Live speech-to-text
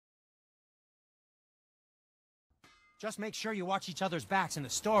Just make sure you watch each other's backs in the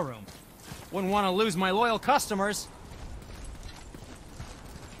storeroom. Wouldn't want to lose my loyal customers.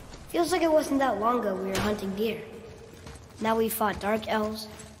 Feels like it wasn't that long ago we were hunting deer. Now we fought dark elves,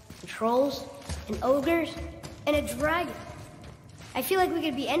 and trolls, and ogres, and a dragon. I feel like we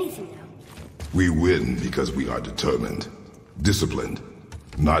could be anything now. We win because we are determined, disciplined,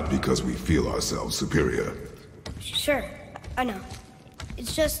 not because we feel ourselves superior. Sure, I know.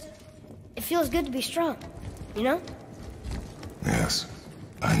 It's just, it feels good to be strong, you know? Yes,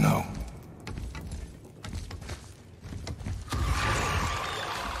 I know.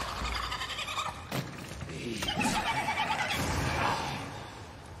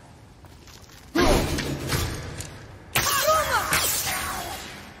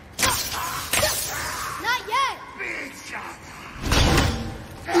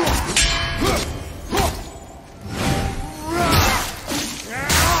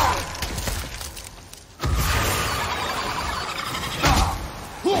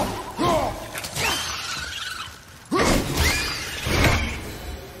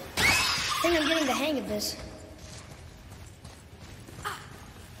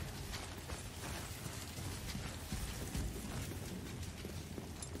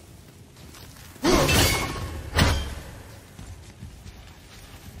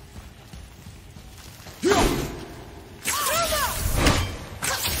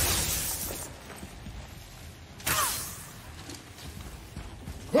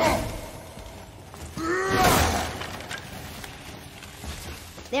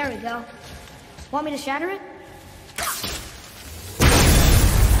 There we go. Want me to shatter it?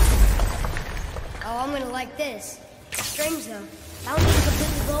 Oh, I'm gonna like this. Strange though. I don't think it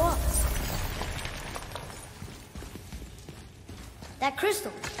completely blow up. That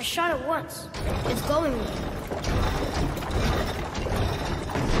crystal, I shot it once. It's glowing again.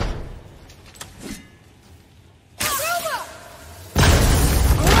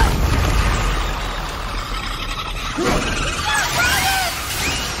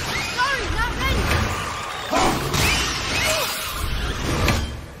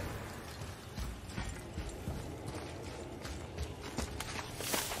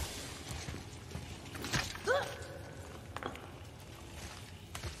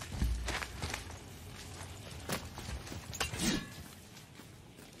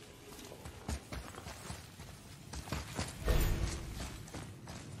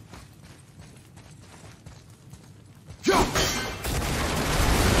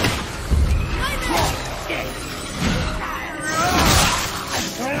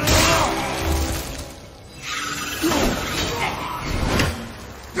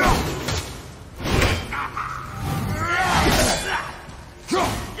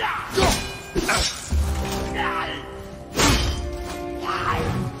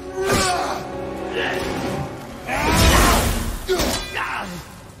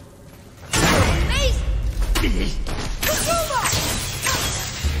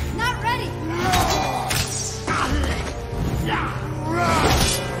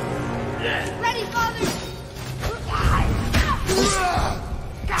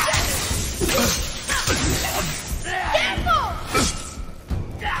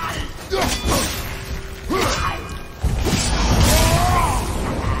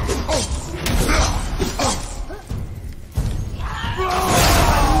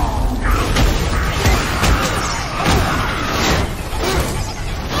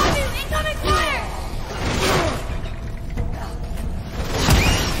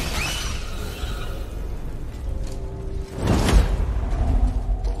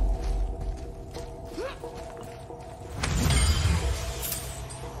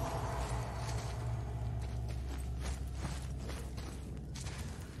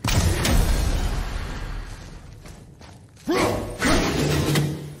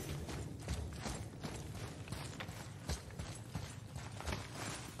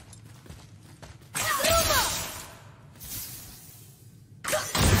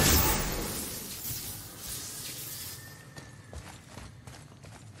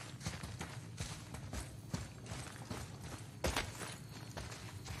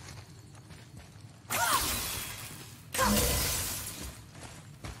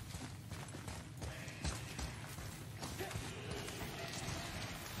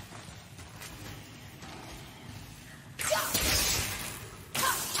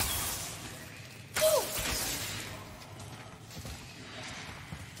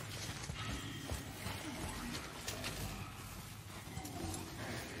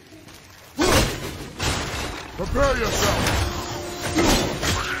 Prepare yourself!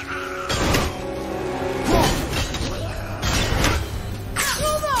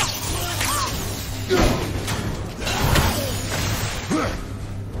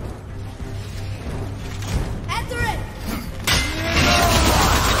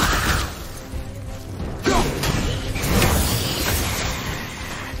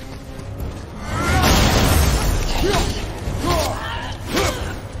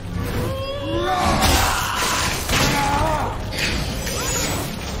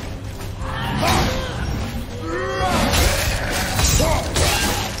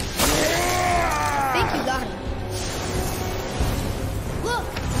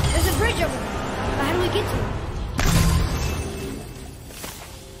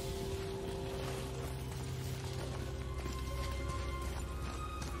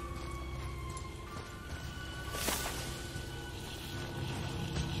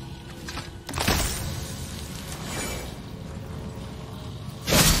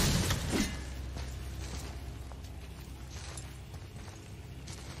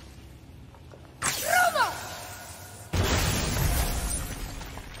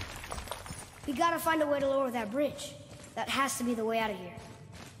 We gotta find a way to lower that bridge. That has to be the way out of here.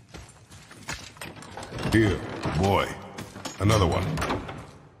 Here, boy. Another one.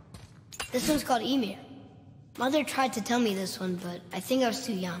 This one's called Emir. Mother tried to tell me this one, but I think I was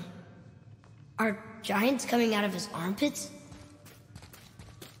too young. Are giants coming out of his armpits?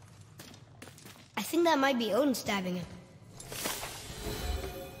 I think that might be Odin stabbing him.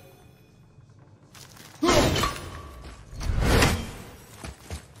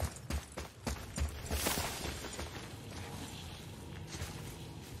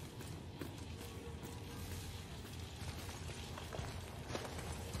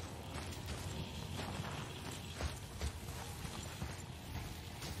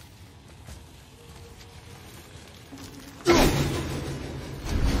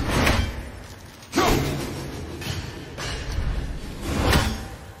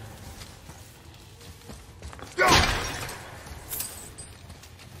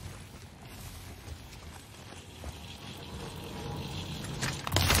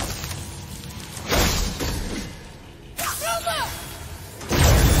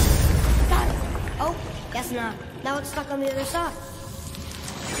 Guess not. Now it's stuck on the other side.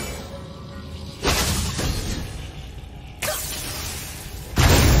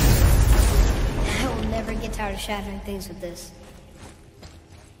 I will never get tired of shattering things with this.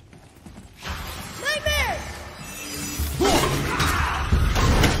 Nightmare!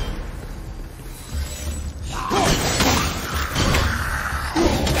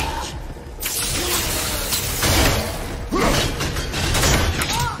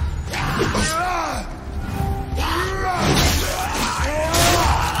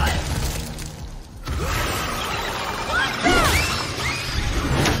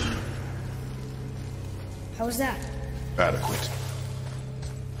 How was that? Adequate.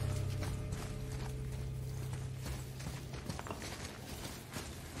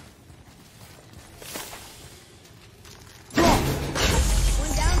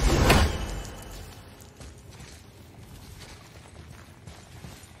 One down.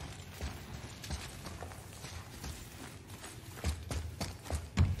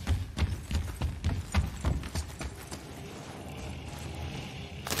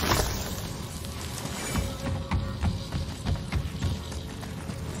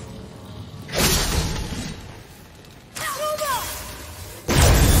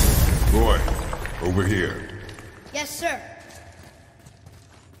 Boy, over here. Yes, sir.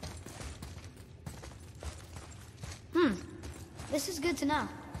 This is good to know.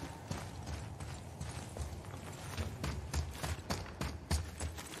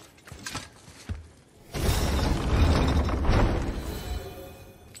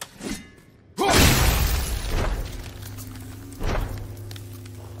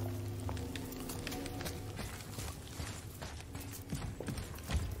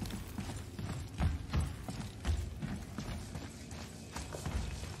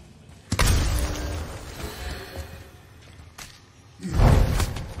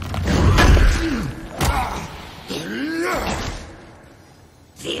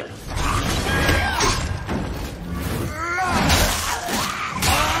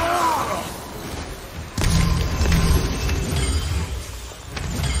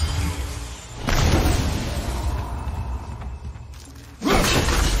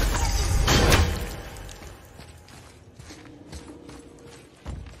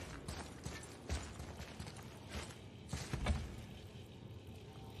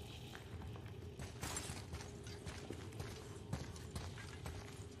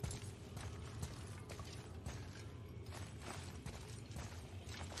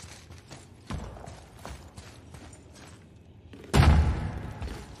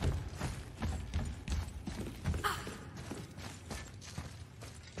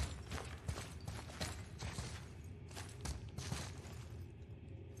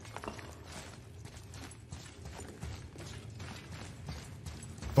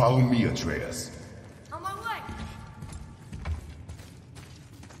 Follow me, Atreus. On my way.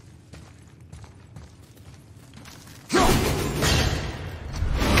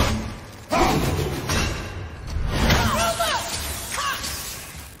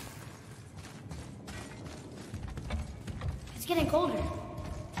 It's getting colder.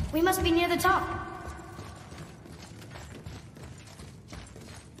 We must be near the top.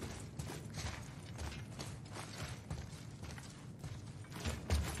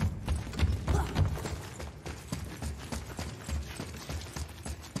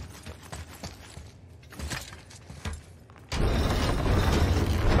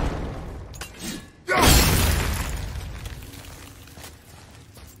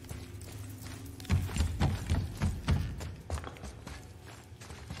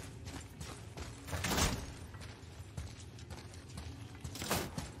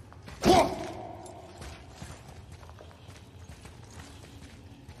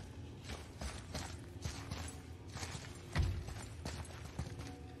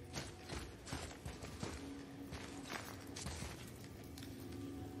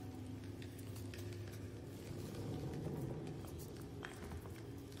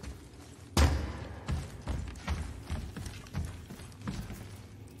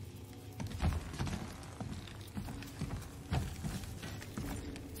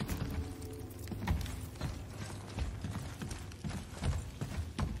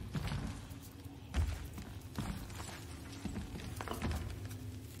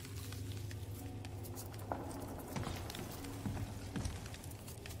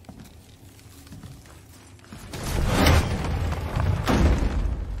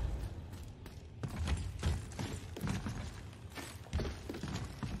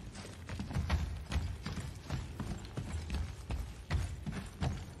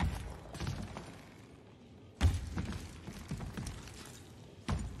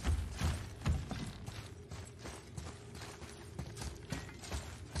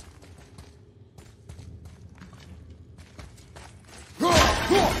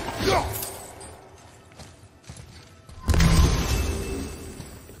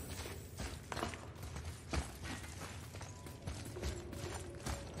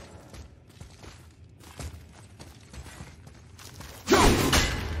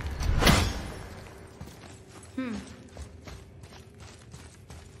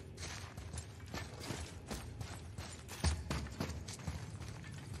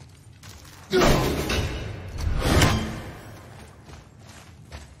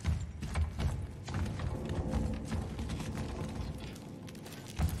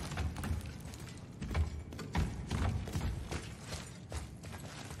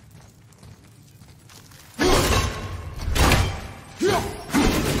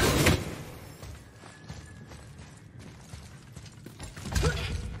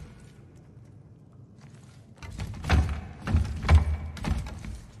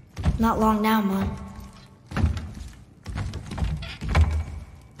 Not long now, Mom.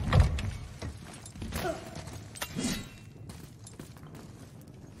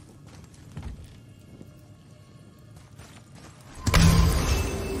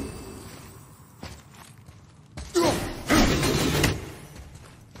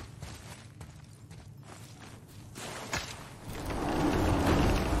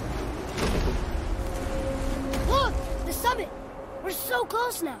 Look! The summit! We're so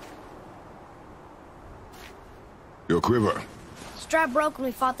close now! Your quiver. Strap broke when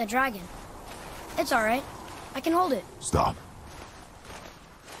we fought the dragon. It's alright. I can hold it. Stop.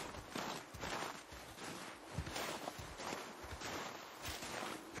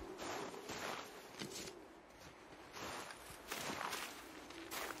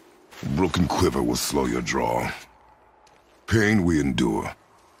 A broken quiver will slow your draw. Pain we endure.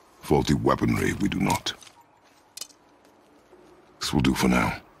 Faulty weaponry we do not. This will do for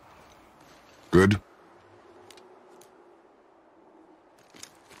now. Good?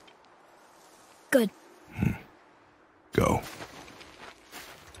 Good. Go.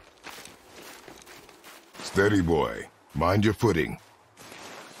 Steady, boy. Mind your footing.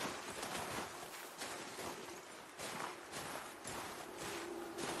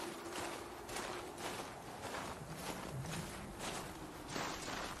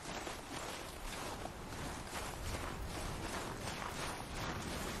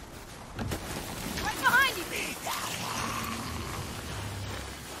 Right behind you!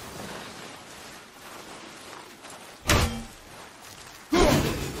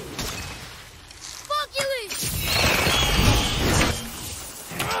 Fuck you, Lee!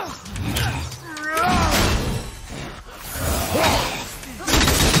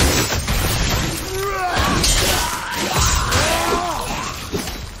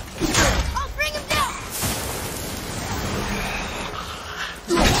 I'll bring him down!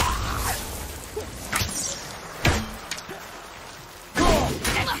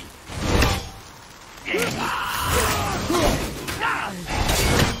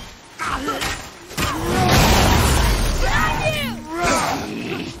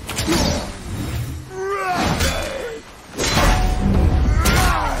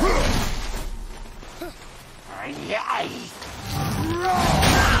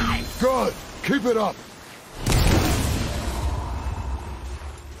 Good! Keep it up!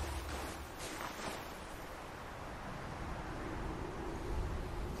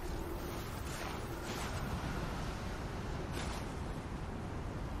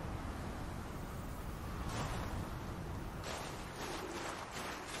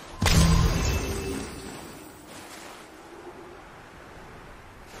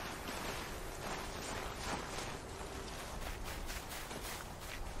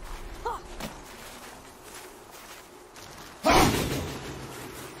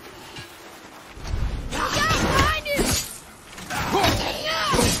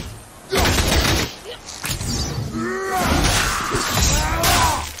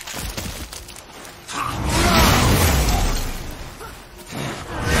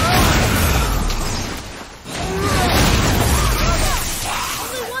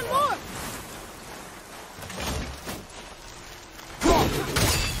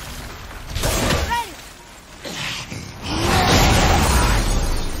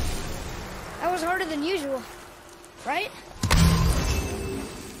 Harder than usual, right?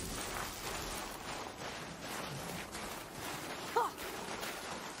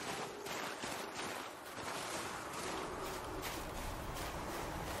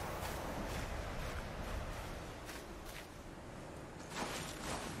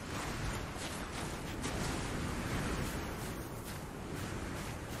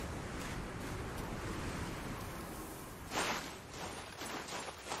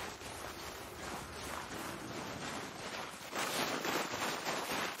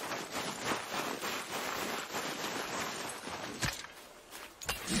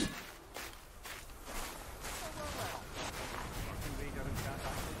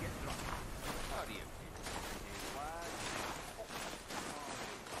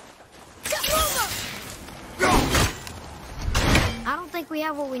 I don't think we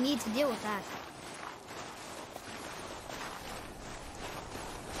have what we need to deal with that.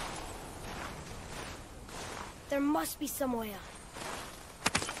 There must be some way out.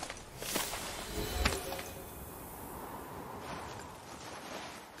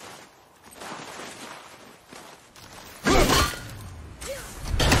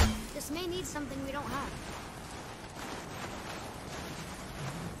 This may need something we don't have.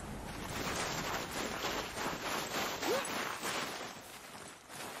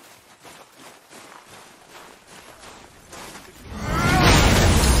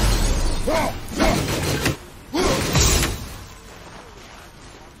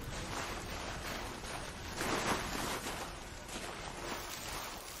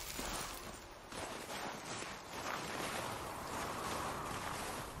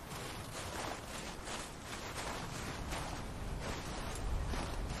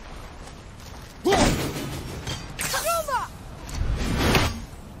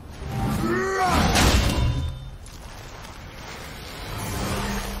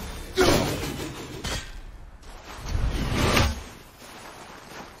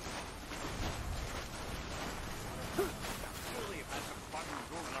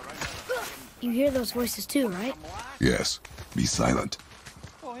 You hear those voices too, right? Yes. Be silent.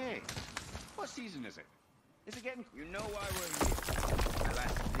 Oh, hey. What season is it? Is it getting... You know why we're here. My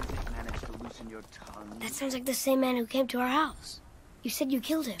last visit managed to loosen your tongue. That sounds like the same man who came to our house. You said you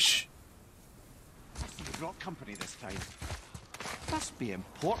killed him. Shh. You brought company this time. Must be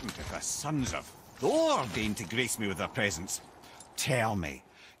important if the sons of Thor deign to grace me with their presence. Tell me,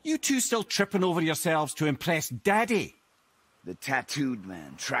 you two still tripping over yourselves to impress Daddy? The tattooed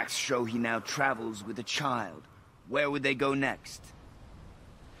man. Tracks show he now travels with a child. Where would they go next?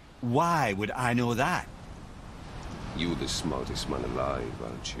 Why would I know that? You're the smartest man alive,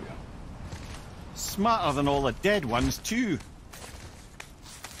 aren't you? Smarter than all the dead ones, too.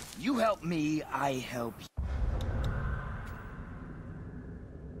 You help me, I help you.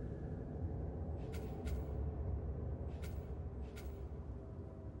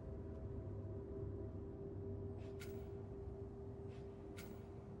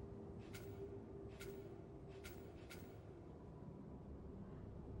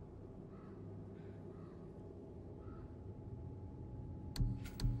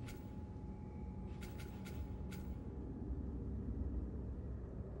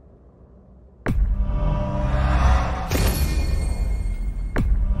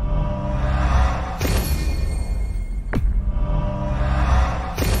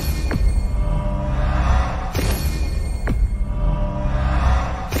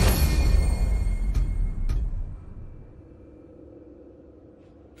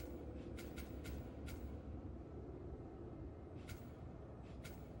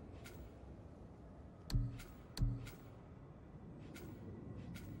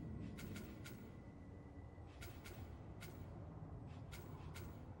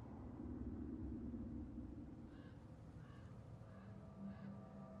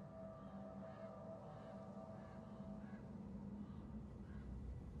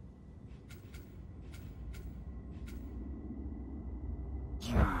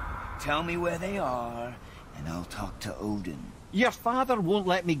 Tell me where they are, and I'll talk to Odin. Your father won't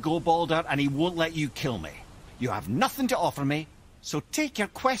let me go, Balder, and he won't let you kill me. You have nothing to offer me, so take your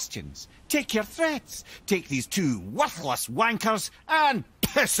questions, take your threats, take these two worthless wankers, and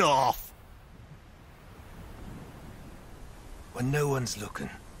piss off! When no one's looking,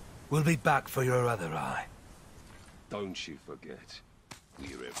 we'll be back for your other eye. Don't you forget,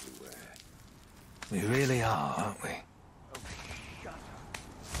 we're everywhere. We really are, aren't we?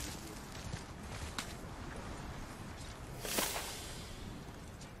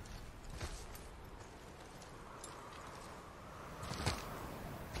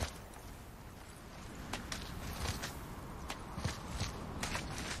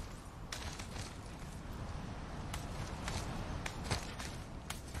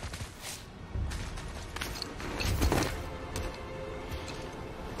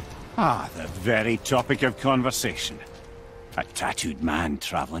 Ah, the very topic of conversation. A tattooed man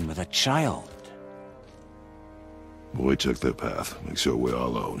traveling with a child. Boy, check their path. Make sure we're all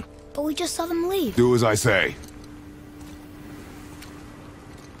alone. But we just saw them leave. Do as I say.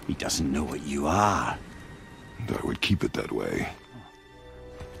 He doesn't know what you are. And I would keep it that way.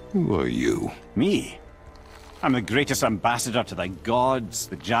 Who are you? Me? I'm the greatest ambassador to the gods,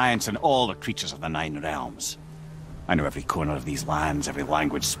 the giants, and all the creatures of the Nine Realms. I know every corner of these lands, every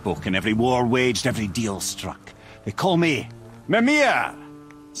language spoken, every war waged, every deal struck. They call me Mimir,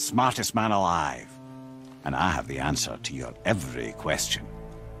 smartest man alive. And I have the answer to your every question.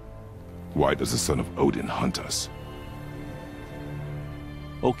 Why does the son of Odin hunt us?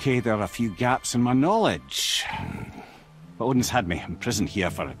 Okay, there are a few gaps in my knowledge. But Odin's had me imprisoned here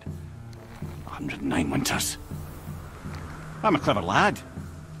for 109 winters. I'm a clever lad.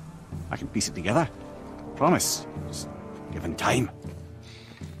 I can piece it together. Promise. Just given time.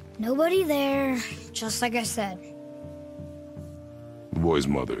 Nobody there, just like I said. The boy's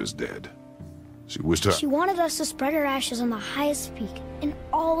mother is dead. She wished her... She wanted us to spread her ashes on the highest peak in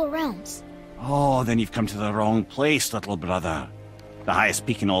all the realms. Oh, then you've come to the wrong place, little brother. The highest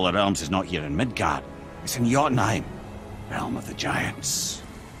peak in all the realms is not here in Midgard. It's in Jotunheim, realm of the giants.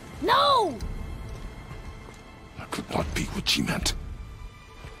 No! That could not be what she meant.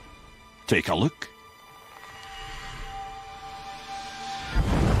 Take a look.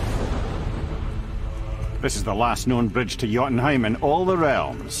 This is the last known bridge to Jotunheim in all the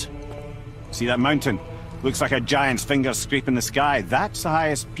realms. See that mountain? Looks like a giant's finger scraping the sky. That's the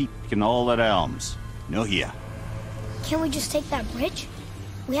highest peak in all the realms. No here. Can't we just take that bridge?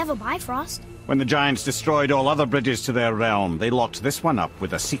 We have a Bifrost. When the giants destroyed all other bridges to their realm, they locked this one up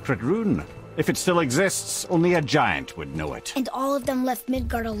with a secret rune. If it still exists, only a giant would know it. And all of them left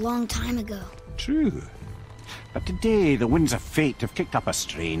Midgard a long time ago. True. But today, the winds of fate have kicked up a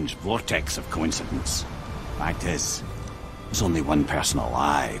strange vortex of coincidence. Fact is, there's only one person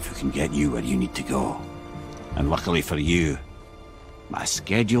alive who can get you where you need to go. And luckily for you, my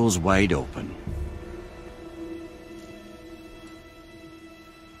schedule's wide open.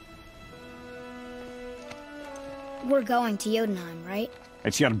 We're going to Jotunheim, right?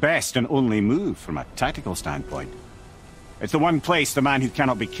 It's your best and only move from a tactical standpoint. It's the one place the man who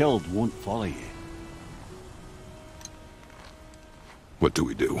cannot be killed won't follow you. What do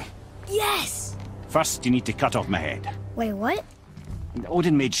we do? Yes! First, you need to cut off my head. Wait, what?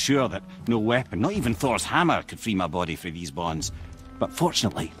 Odin made sure that no weapon, not even Thor's hammer, could free my body from these bonds. But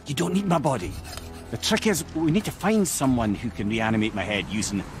fortunately, you don't need my body. The trick is, we need to find someone who can reanimate my head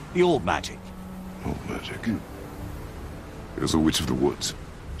using the old magic. Old magic? There's a witch of the woods.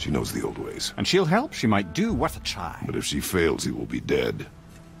 She knows the old ways. And she'll help. She might do. Worth a try. But if she fails, he will be dead.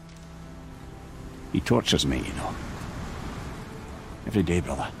 He tortures me, you know. Every day,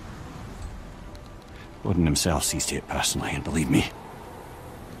 brother. Odin himself sees to it personally, and believe me,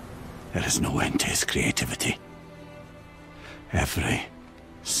 there is no end to his creativity. Every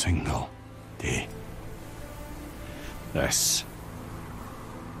single day. This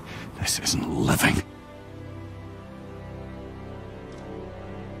isn't living.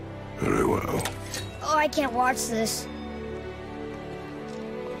 Very well. Oh, I can't watch this.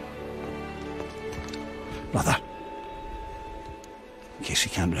 Brother, in case he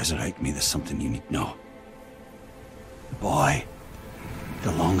can't resurrect me, there's something you need to know. The boy,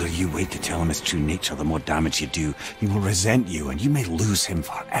 the longer you wait to tell him his true nature, the more damage you do. He will resent you, and you may lose him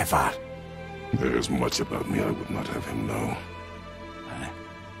forever. There's much about me I would not have him know.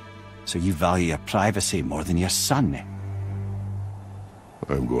 So you value your privacy more than your son, eh?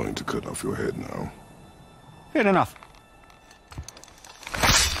 I'm going to cut off your head now. Fair enough.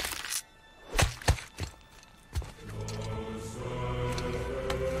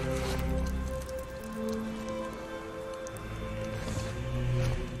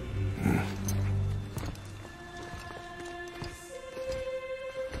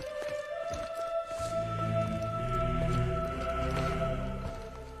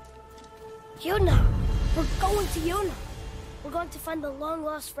 Jotunheim! We're going to Jotunheim! We're going to find the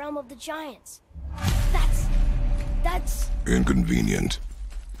long-lost realm of the giants. That's... Inconvenient.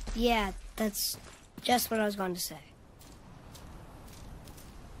 Yeah, that's just what I was going to say.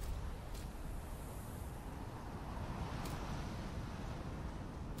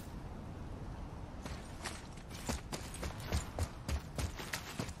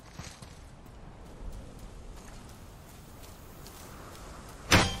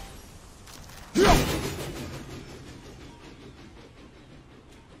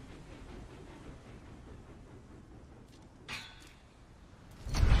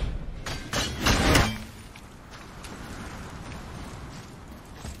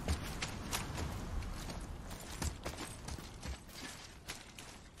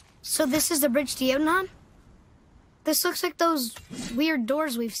 So this is the bridge to Jotunheim? This looks like those weird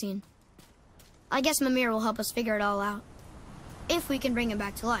doors we've seen. I guess Mimir will help us figure it all out. If we can bring him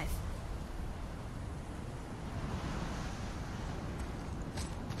back to life.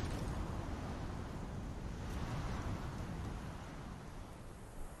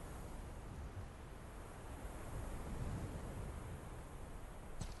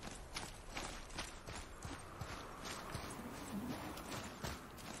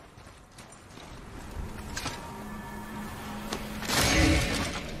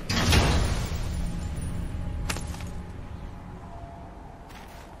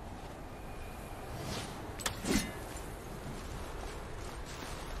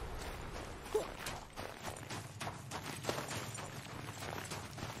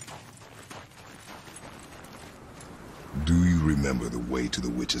 Do you remember the way to the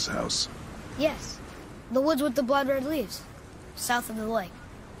witch's house? Yes. The woods with the blood-red leaves. South of the lake.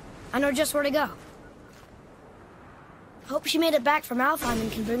 I know just where to go. Hope she made it back from Alfheim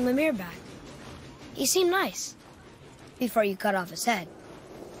and can bring Mimir back. He seemed nice. Before you cut off his head.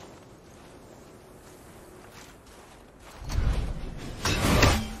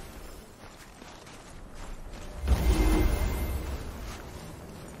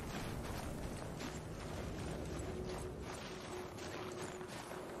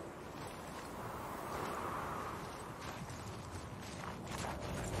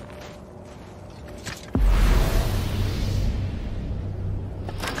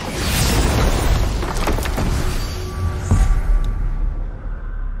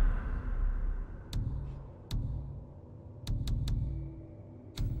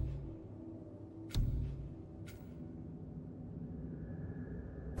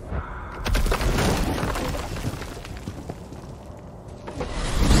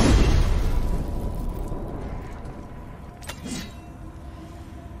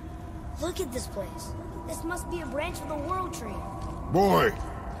 Look at this place. This must be a branch of the World Tree. Boy,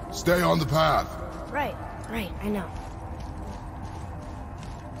 stay on the path. Right, I know.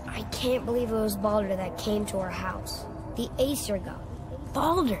 I can't believe it was Baldur that came to our house. The Aesir god.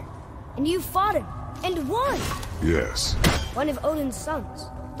 Baldur! And you fought him, and won! Yes. One of Odin's sons,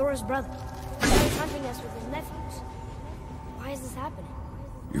 Thor's brother. He's hunting us with his nephews. Why is this happening?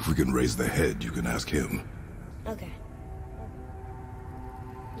 If we can raise the head, you can ask him. Okay.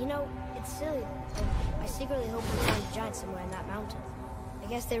 You know, it's silly, but I secretly hope we find a giant somewhere in that mountain. I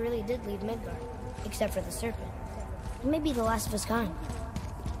guess they really did leave Midgard, except for the serpent. He may be the last of his kind.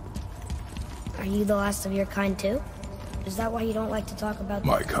 Are you the last of your kind, too? Is that why you don't like to talk about...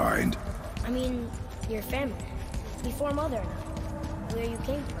 My kind? I mean, your family. Before Mother and I. Where you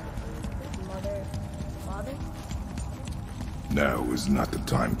came from. Mother, father? Now is not the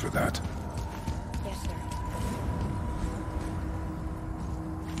time for that. Yes, sir.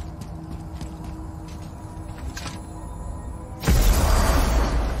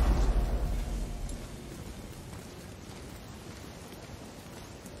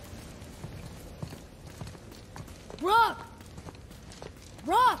 Rock!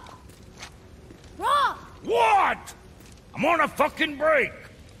 Rock! Rock! What? I'm on a fucking break.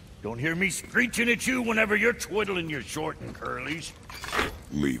 Don't hear me screeching at you whenever you're twiddling your short and curlies.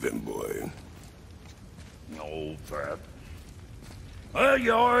 Leave him, boy. No, Pat. Well,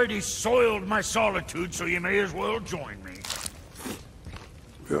 you already soiled my solitude, so you may as well join me.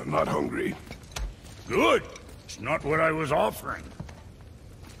 You're not hungry. Good. It's not what I was offering.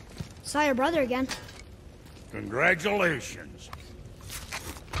 Saw your brother again. Congratulations.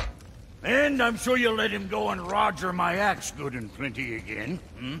 And I'm sure you'll let him go and roger my axe good and plenty again,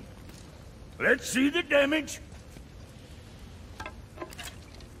 hmm? Let's see the damage.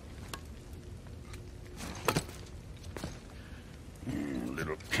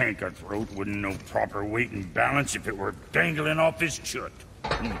 Little canker throat wouldn't know proper weight and balance if it were dangling off his chut.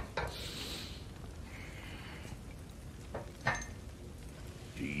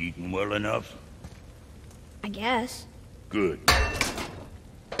 You eating well enough? I guess. Good.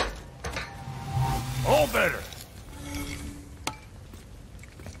 All better.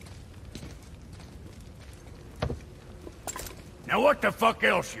 Now what the fuck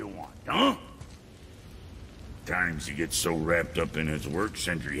else you want, huh? Times he gets so wrapped up in his work,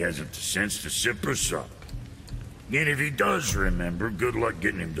 Sentry hasn't the sense to sip or sup. And if he does remember, good luck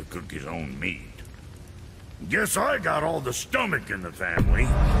getting him to cook his own meat. Guess I got all the stomach in the family.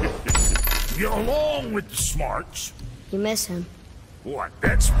 You along with the smarts. You miss him. What,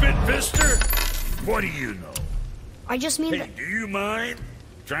 that Spitfister? What do you know? I just mean Hey, that... do you mind?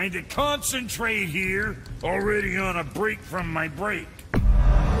 Trying to concentrate here, already on a break from my break.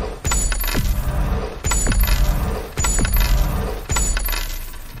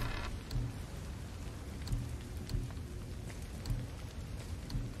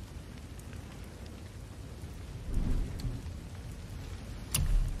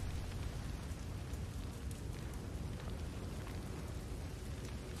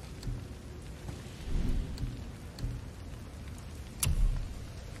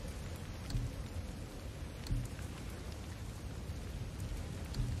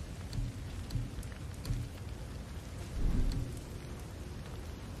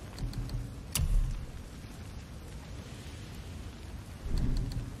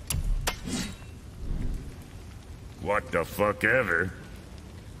 What the fuck ever?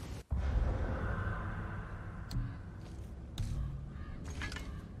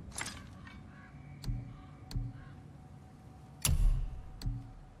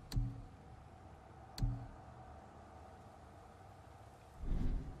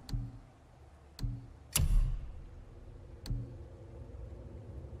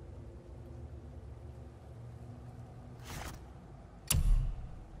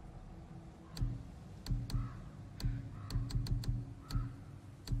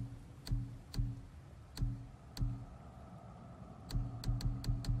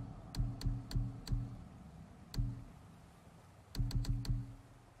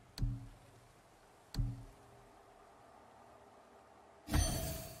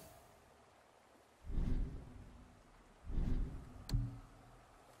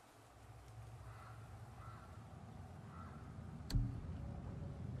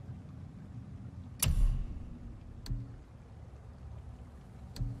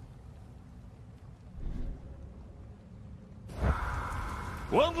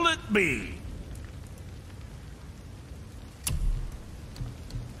 What'll it be?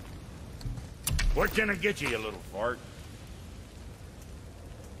 What can I get you, you little fart?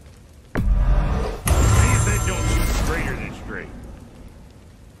 See if that don't shoot straighter than straight.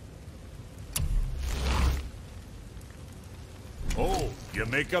 you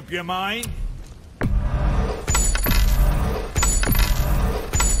make up your mind?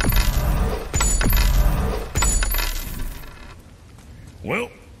 Well...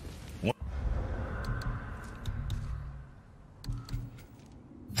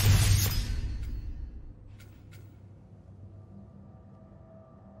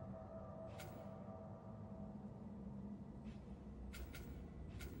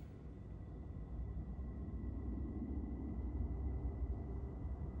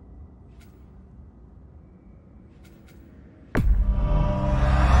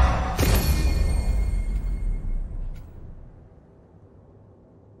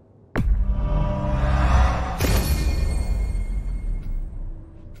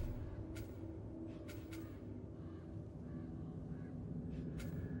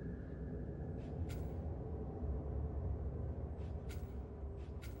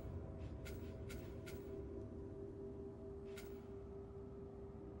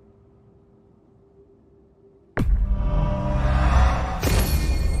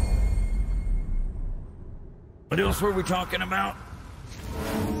 What else were we talking about?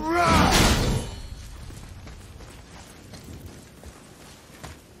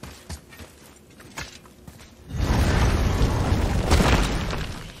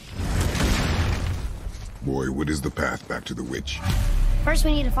 Boy, what is the path back to the witch? First,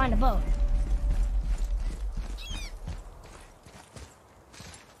 we need to find a boat.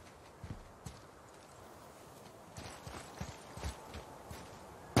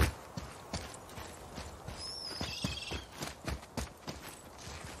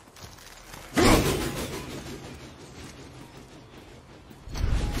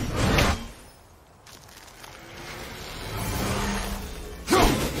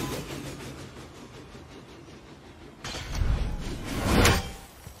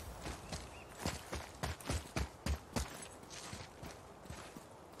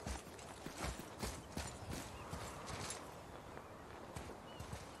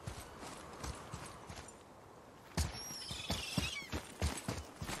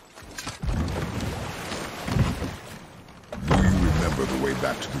 The way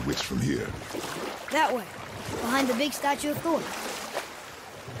back to the witch from here. That way, behind the big statue of Thor.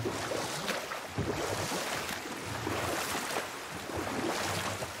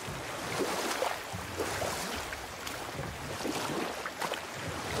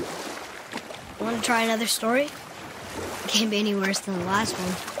 Want to try another story? Can't be any worse than the last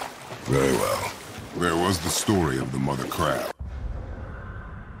one. Very well. There was the story of the mother crab,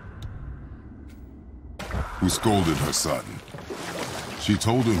 who scolded her son. She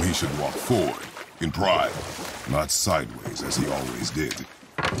told him he should walk forward, in pride, not sideways as he always did.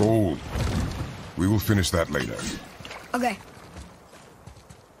 Oh, we will finish that later. Okay.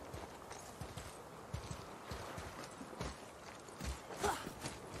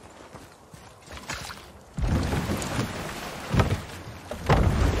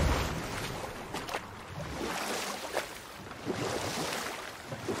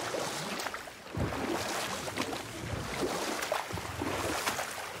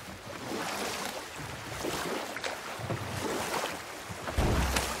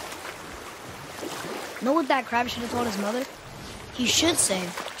 Know what that crab should have told his mother? He should say,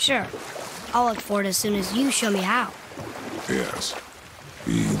 sure, I'll look for it as soon as you show me how. Yes,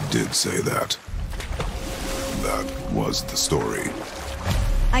 he did say that. That was the story.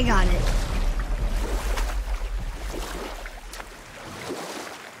 I got it.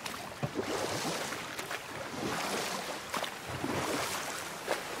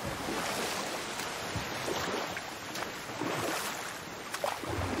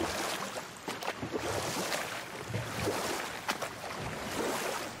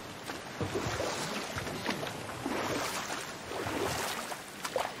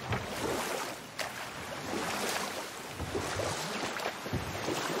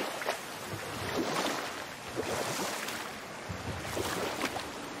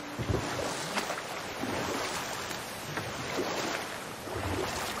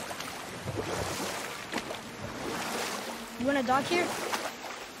 You want to dock here?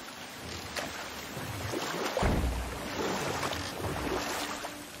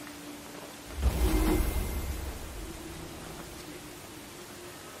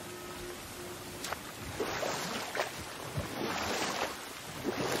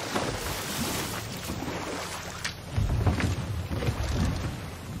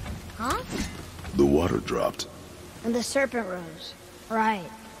 Huh? The water dropped. And the serpent rose. Right.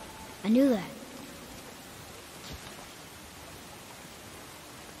 I knew that.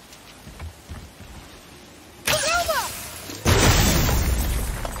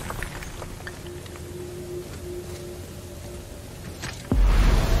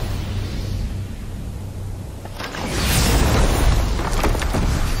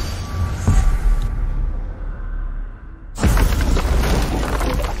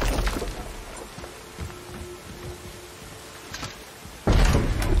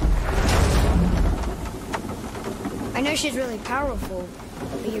 fish is really powerful,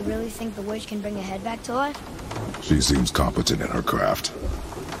 but you really think the witch can bring a head back to life? She seems competent in her craft,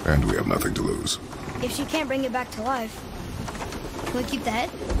 and we have nothing to lose. If she can't bring it back to life, can we keep the head?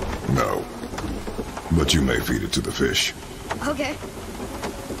 No. But you may feed it to the fish. Okay.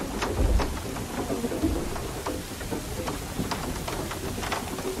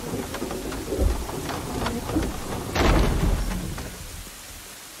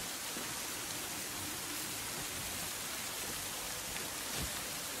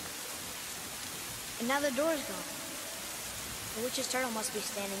 And now the door's gone. The witch's turtle must be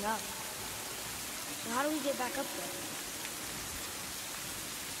standing up. So how do we get back up there?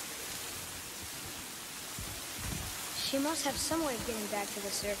 She must have some way of getting back to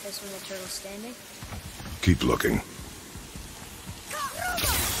the surface when the turtle's standing. Keep looking.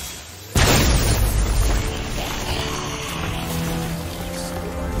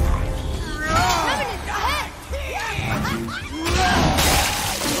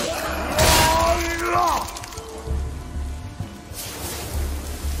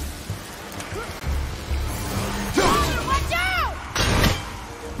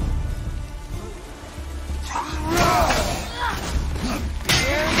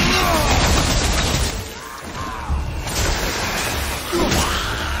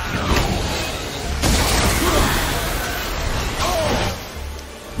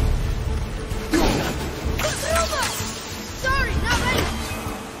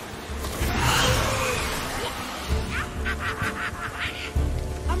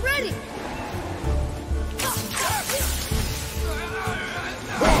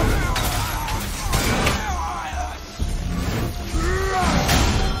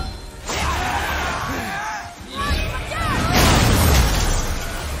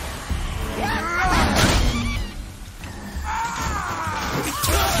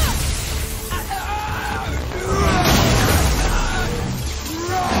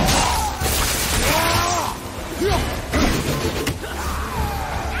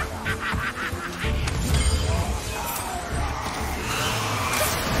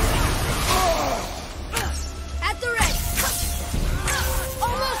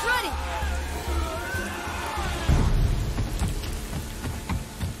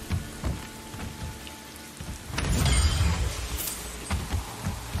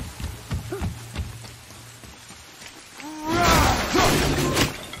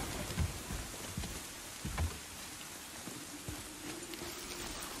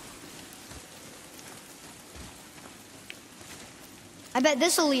 I bet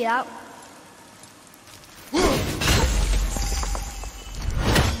this'll lead out.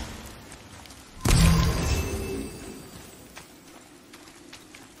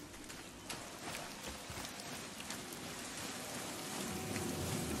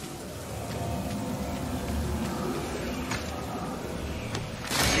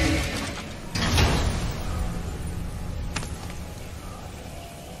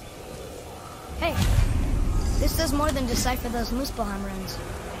 Hey, this does more than decipher those Muspelheim runes.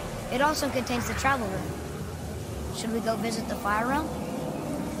 It also contains the travel rune. Should we go visit the fire realm?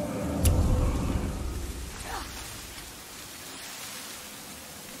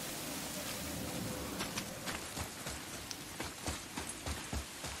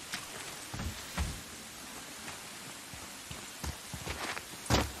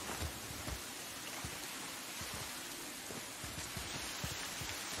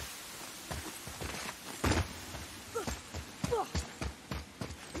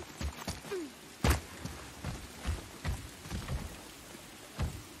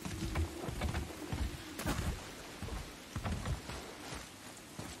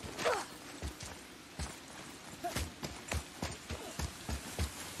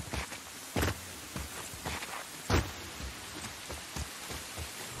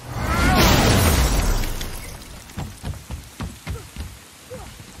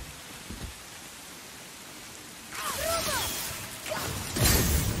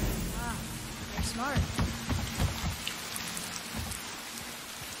 Smart.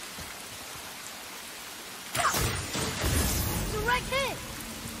 Direct hit!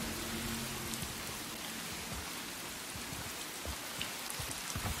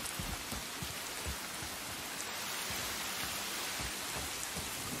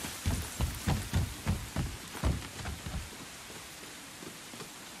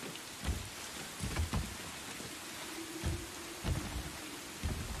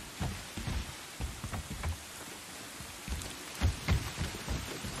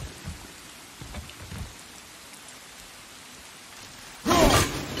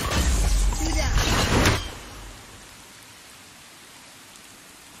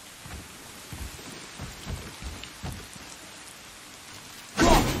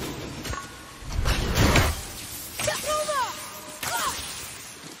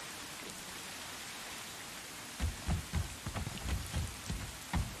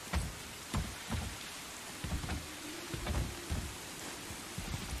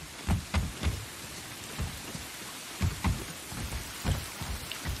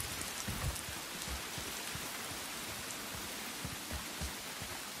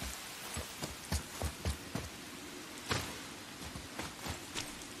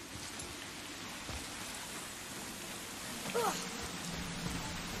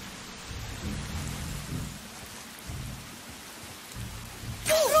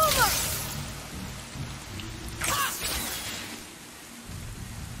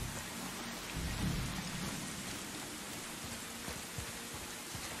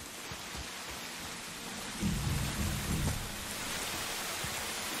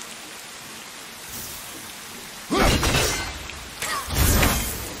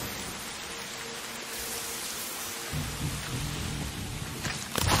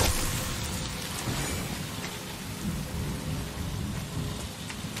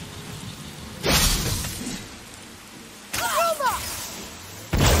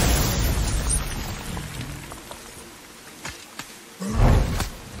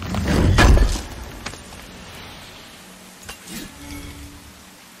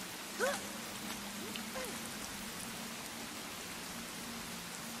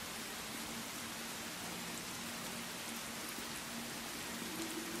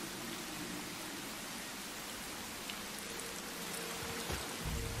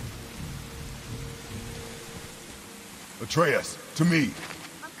 Atreus, to me.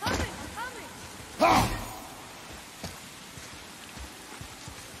 I'm coming, I'm coming. Ha!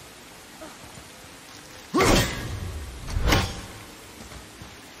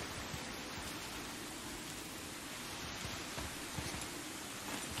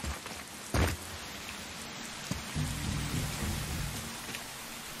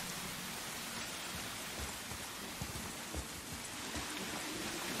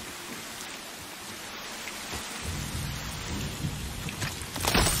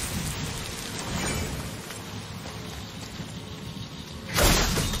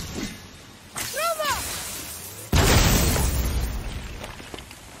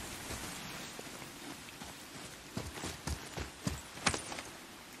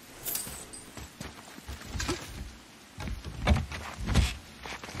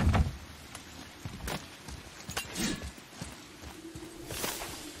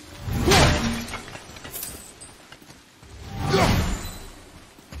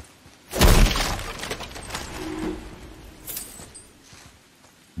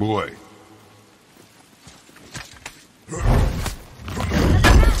 Boy.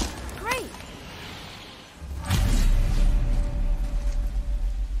 Great.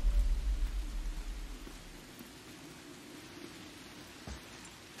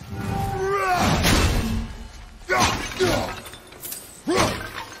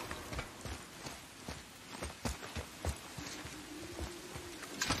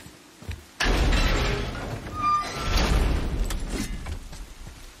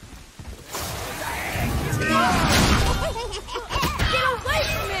 Get away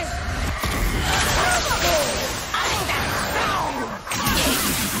from him!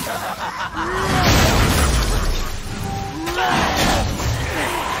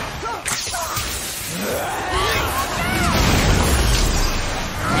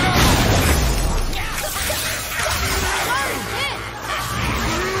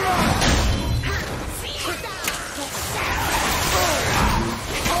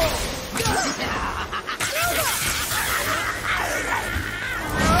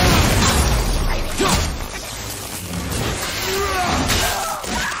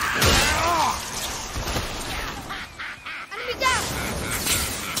 Enemy down!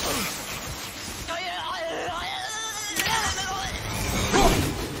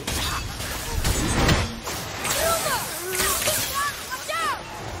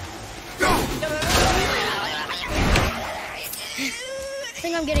 I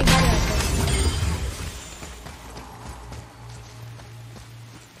think I'm getting better at this.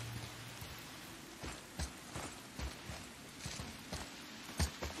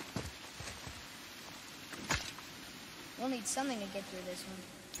 We'll need something to get through this one.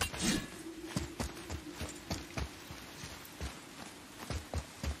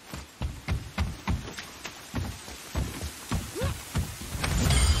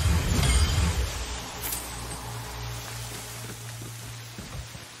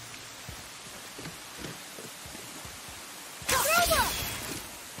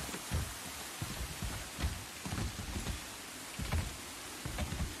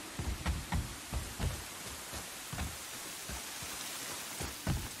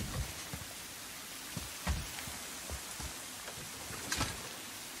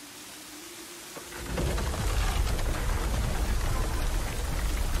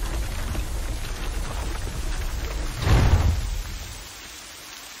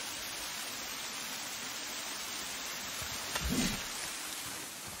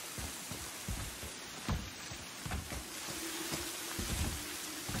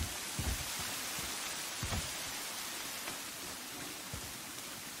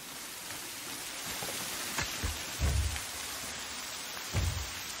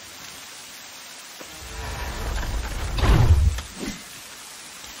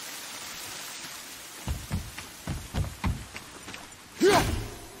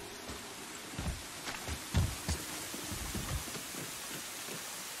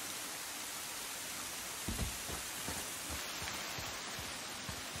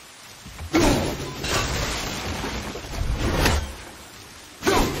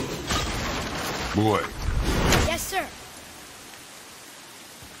 Boy. Yes, sir.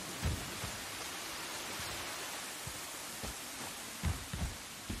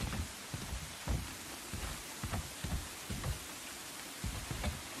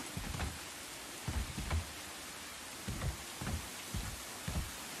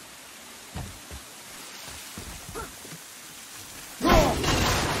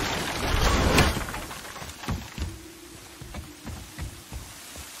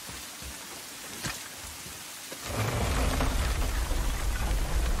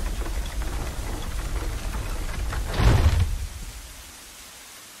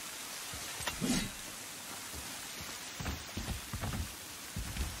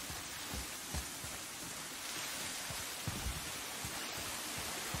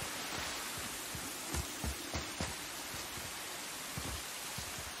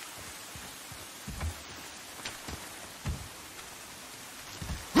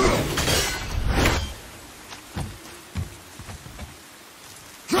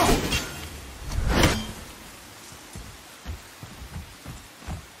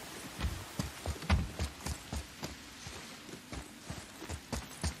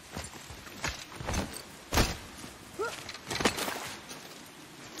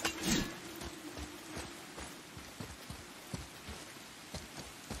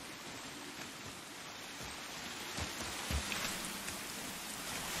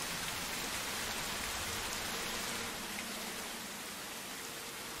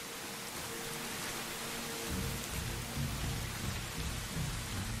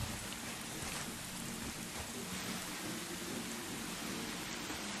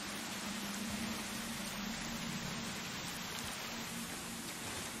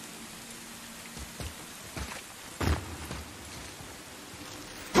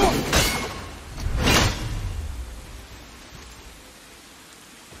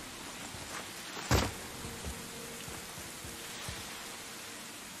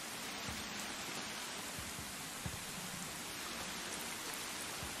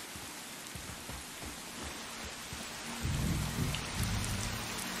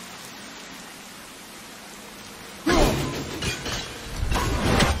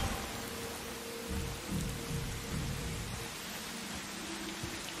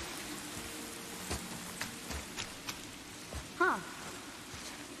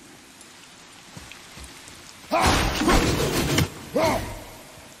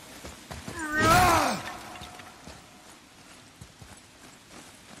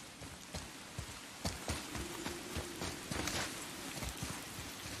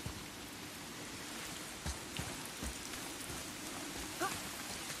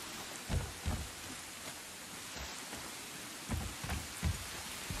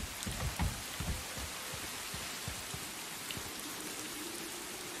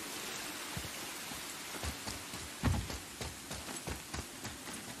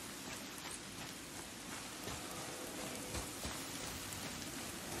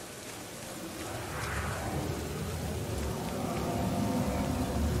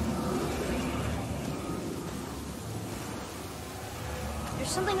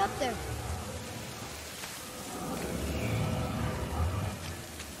 something up there.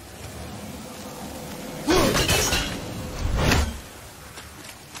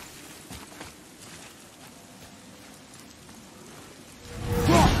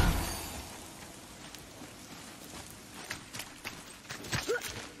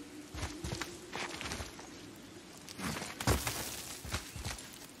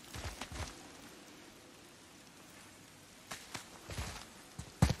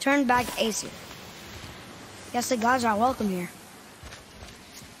 Turn back Aesir. Guess the gods aren't welcome here.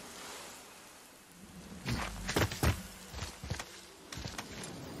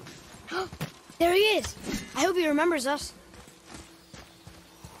 There he is! I hope he remembers us.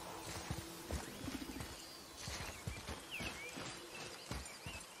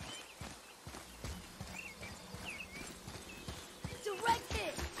 Direct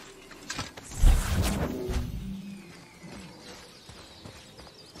hit!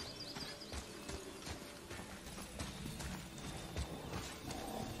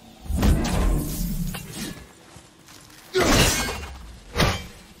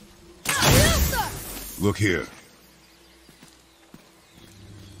 Look here.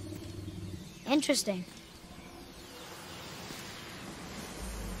 Interesting.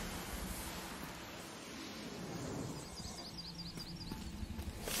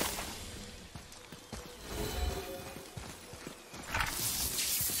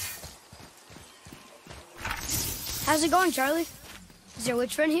 How's it going, Charlie? Is your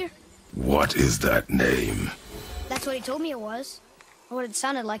witch friend here? What is that name? That's what he told me it was. Or what it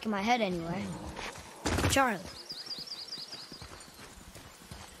sounded like in my head, anyway. Charlie.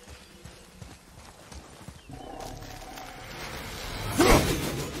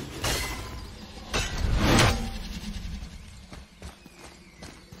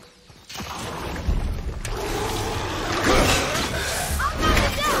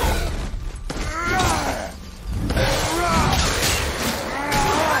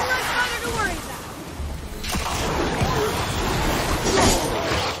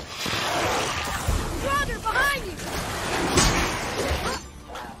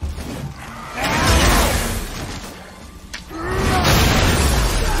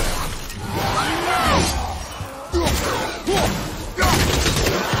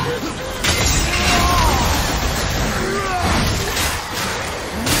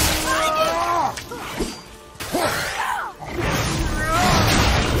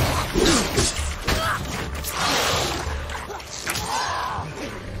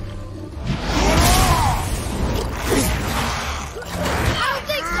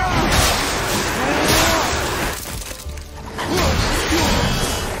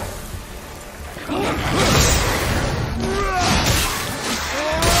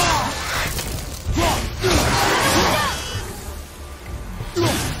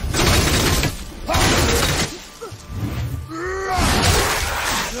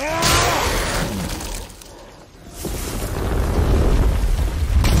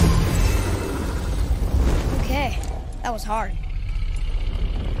 That was hard.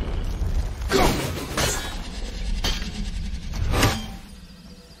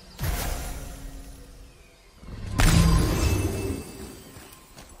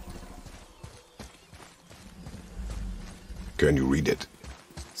 Can you read it?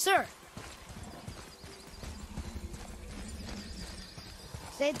 Sir.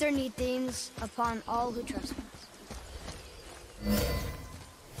 Say their neat things upon all who trespass.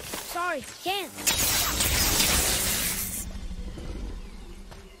 Sorry, can't.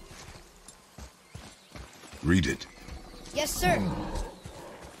 Read it. Yes, sir.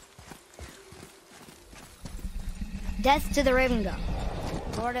 Death to the Raven God,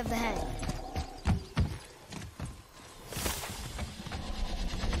 Lord of the Hang.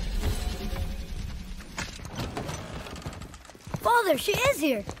 Father, she is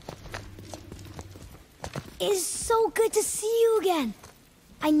here. It's so good to see you again.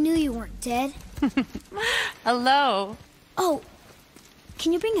 I knew you weren't dead. Hello. Oh,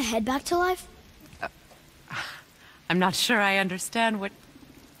 can you bring a head back to life? I'm not sure I understand what...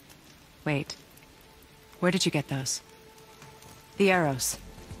 Wait. Where did you get those? The arrows.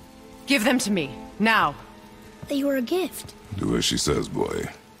 Give them to me, now. They were a gift. Do as she says, boy.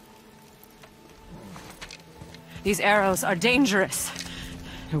 These arrows are dangerous.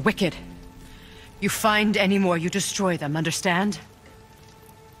 They're wicked. You find any more, you destroy them, understand?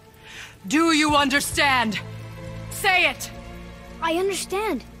 Do you understand? Say it! I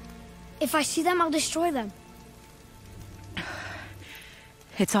understand. If I see them, I'll destroy them.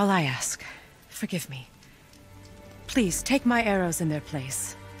 It's all I ask. Forgive me. Please, take my arrows in their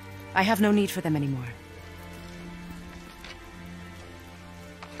place. I have no need for them anymore.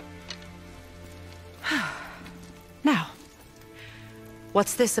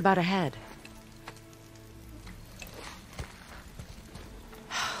 What's this about a head?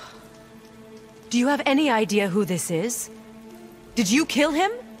 Do you have any idea who this is? Did you kill him?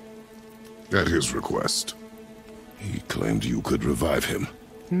 At his request. He claimed you could revive him.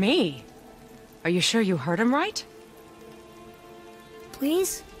 Me? Are you sure you heard him right?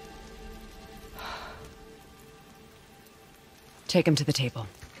 Please? Take him to the table.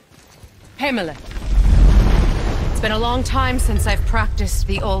 Pamela. It's been a long time since I've practiced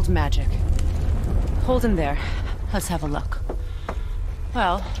the old magic. Hold him there. Let's have a look.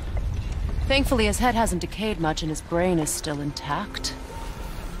 Well, thankfully his head hasn't decayed much and his brain is still intact.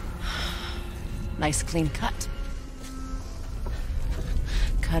 Nice clean cut.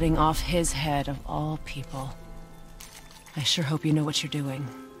 Cutting off his head of all people. I sure hope you know what you're doing.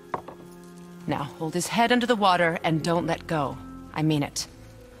 Now, hold his head under the water and don't let go. I mean it.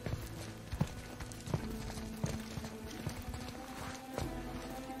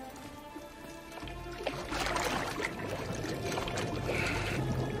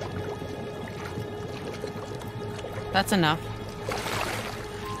 That's enough.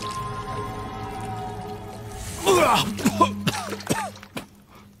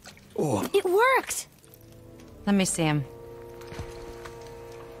 It worked! Let me see him.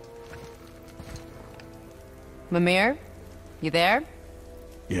 Mimir? You there?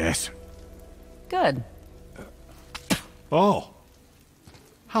 Yes. Good. Oh.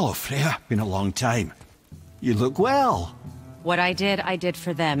 Hello, Freya. Been a long time. You look well. What I did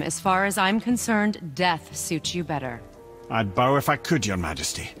for them. As far as I'm concerned, death suits you better. I'd bow if I could, Your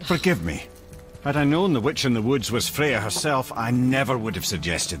Majesty. Forgive me. Had I known the witch in the woods was Freya herself, I never would have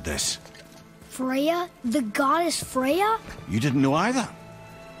suggested this. Freya? The goddess Freya? You didn't know either?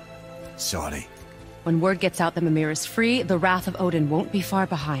 Sorry. When word gets out that Mimir is free, the wrath of Odin won't be far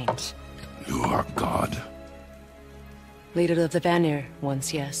behind. You are God. Leader of the Vanir,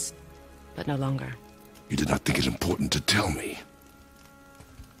 once yes, but no longer. You did not think it important to tell me.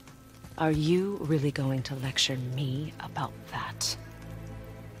 Are you really going to lecture me about that?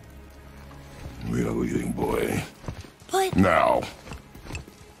 We are leaving, boy. But... Now.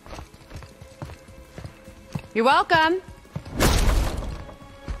 You're welcome.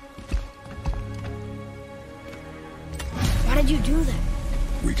 Why did you do that?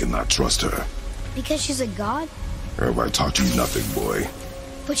 We cannot trust her. Because she's a god? Have I taught you nothing, boy?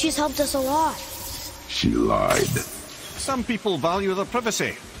 But she's helped us a lot. She lied. Some people value their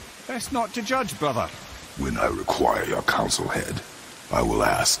privacy. Best not to judge, brother. When I require your council head, I will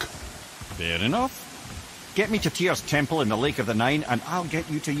ask. Fair enough. Get me to Tyr's temple in the Lake of the Nine, and I'll get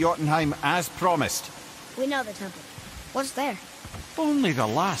you to Jotunheim as promised. We know the temple. What's there? Only the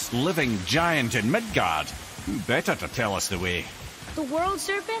last living giant in Midgard. Who better to tell us the way? The world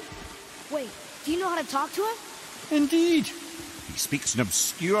serpent? Wait, do you know how to talk to him? Indeed. He speaks an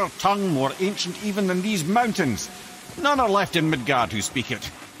obscure tongue more ancient even than these mountains. None are left in Midgard who speak it.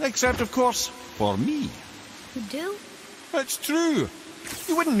 Except, of course, for me. You do? It's true.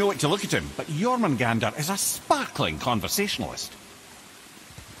 You wouldn't know it to look at him, but Jormungandr is a sparkling conversationalist.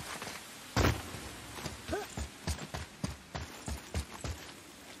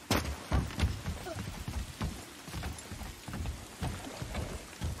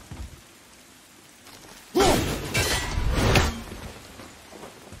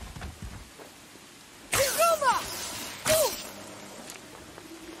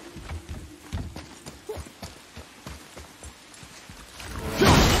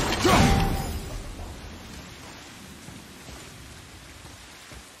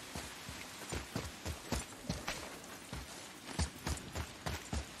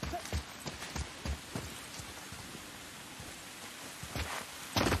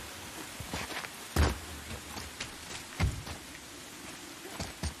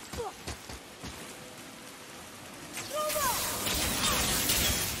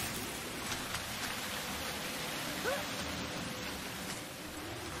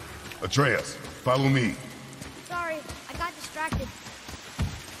 Atreus, follow me. Sorry, I got distracted.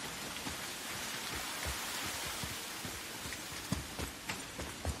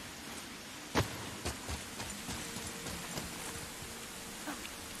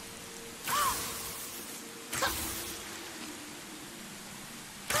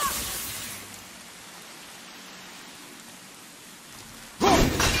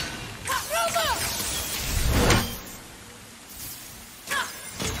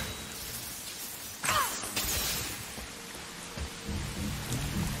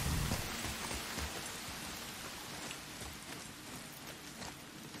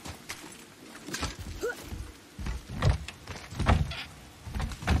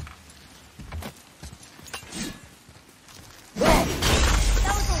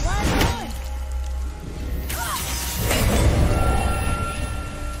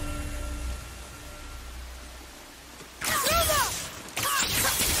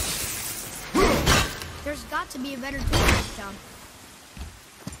 to be a better tool for this job.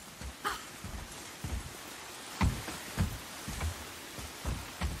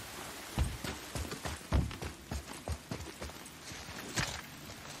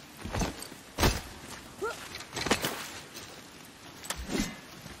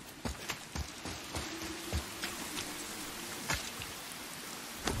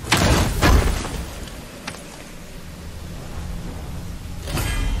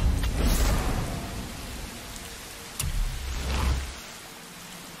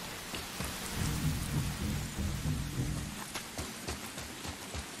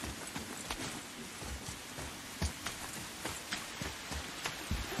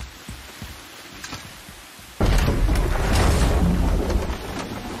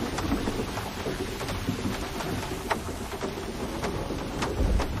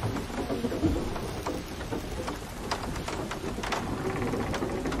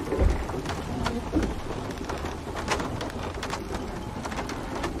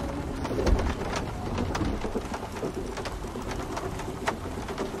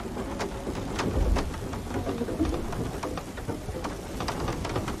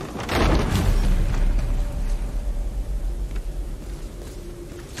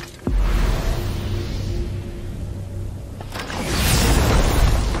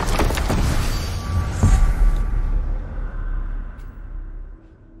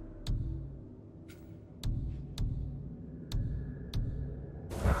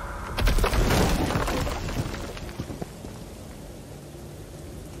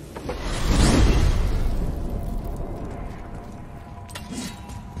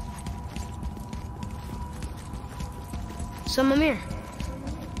 So, Mimir,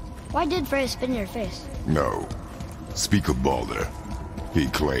 why did Freya spit in your face? No. Speak of Baldur. He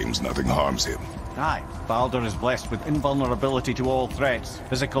claims nothing harms him. Aye, Baldur is blessed with invulnerability to all threats,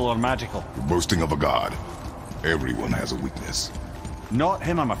 physical or magical. The boasting of a god. Everyone has a weakness. Not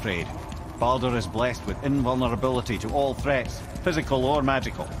him, I'm afraid. Baldur is blessed with invulnerability to all threats, physical or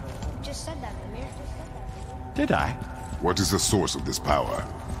magical. You just said that, Mimir. Did I? What is the source of this power?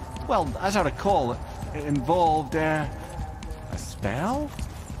 Well, as I recall, it involved, a spell?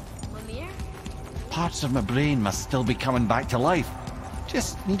 Mimir? Parts of my brain must still be coming back to life.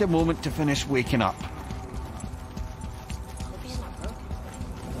 Just need a moment to finish waking up. Hope he's not broken.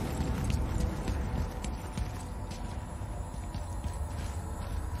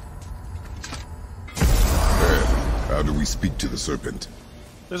 How do we speak to the serpent?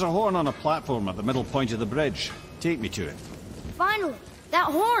 There's a horn on a platform at the middle point of the bridge. Take me to it. Finally! That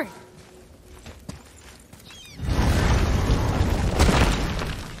horn!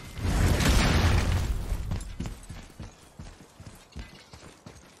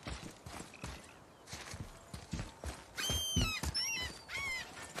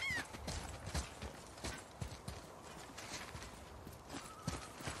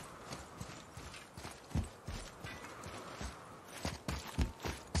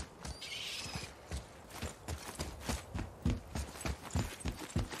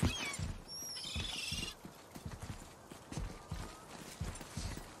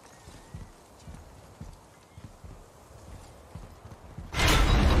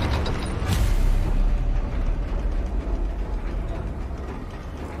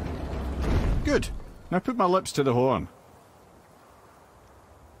 Good. Now put my lips to the horn.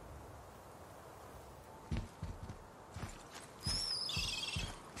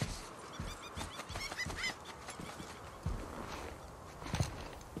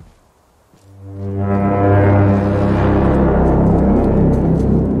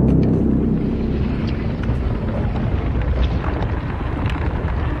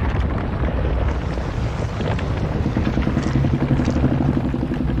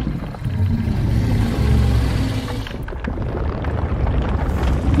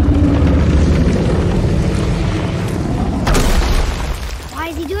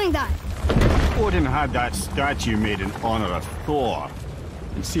 Odin had that statue made in honor of Thor.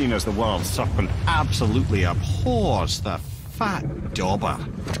 And seeing as the world serpent absolutely abhors the fat dauber,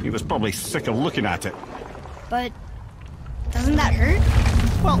 he was probably sick of looking at it. But doesn't that hurt?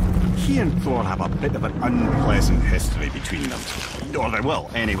 Well, he and Thor have a bit of an unpleasant history between them. Or they will,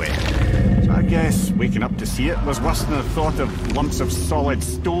 anyway. So I guess waking up to see it was worse than the thought of lumps of solid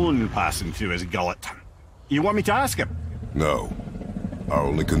stone passing through his gullet. You want me to ask him? No. Our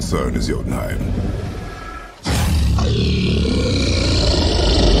only concern is Jotunheim.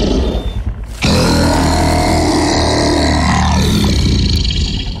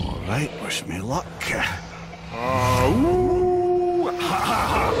 All right, wish me luck.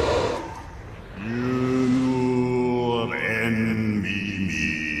 You envy me.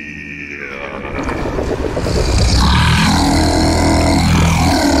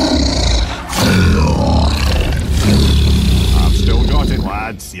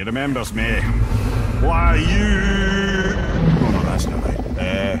 he remembers me. Why you... Oh no, that's not right.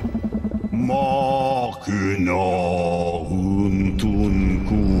 Makuna huntun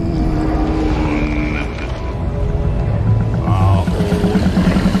kun. Aon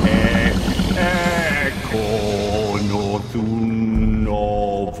ekono thunovunora.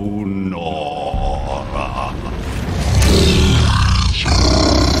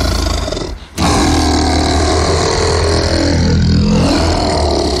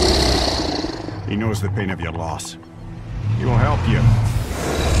 He knows the pain of your loss. He will help you.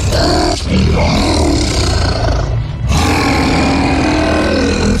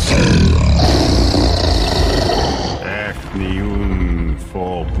 Ethnium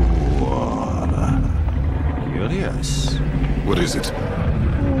Fobur. Curious. What is it?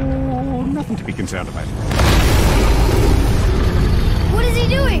 Oh, nothing to be concerned about. What is he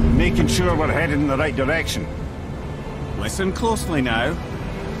doing? Making sure we're headed in the right direction. Listen closely now.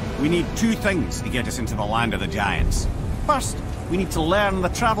 We need two things to get us into the land of the giants. First, we need to learn the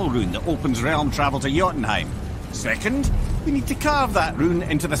travel rune that opens realm travel to Jotunheim. Second, we need to carve that rune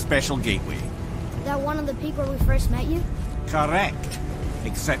into the special gateway. That one on the peak where we first met you? Correct.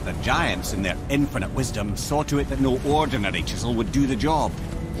 Except the giants, in their infinite wisdom, saw to it that no ordinary chisel would do the job.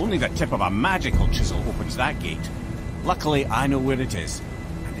 Only the tip of a magical chisel opens that gate. Luckily, I know where it is,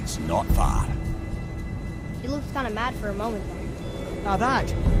 and it's not far. You looked kind of mad for a moment there. Now that,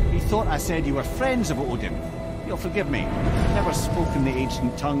 he thought I said you were friends of Odin. You'll forgive me. I've never spoken the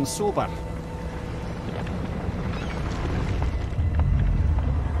ancient tongue sober.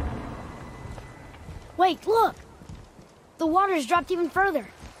 Wait, look! The water's dropped even further.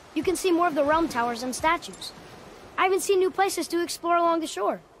 You can see more of the realm towers and statues. I even see new places to explore along the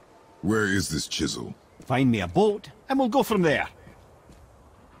shore. Where is this chisel? Find me a boat, and we'll go from there.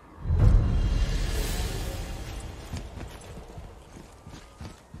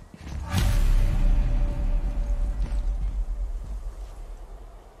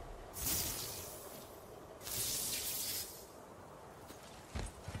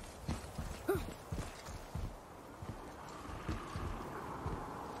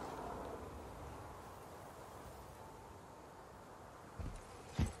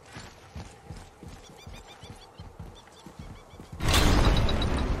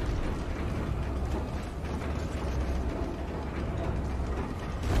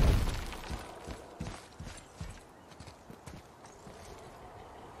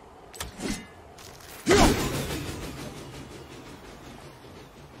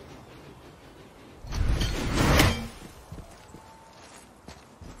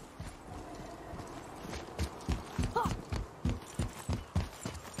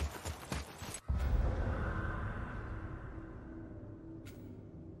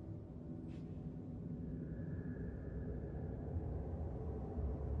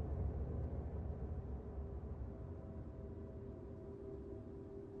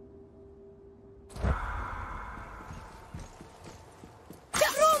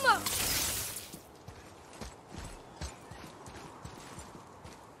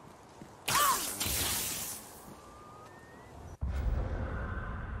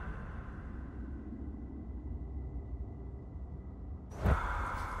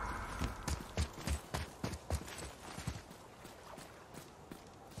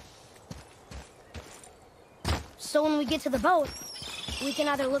 So when we get to the boat, we can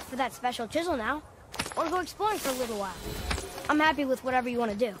either look for that special chisel now, or go exploring for a little while. I'm happy with whatever you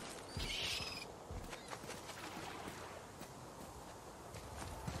want to do.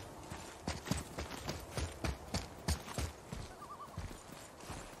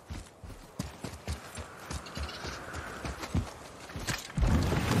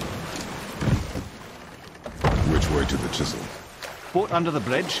 Which way to the chisel? Boat under the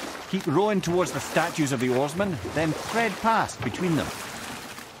bridge, keep rowing towards the statues of the oarsmen, then thread past between them.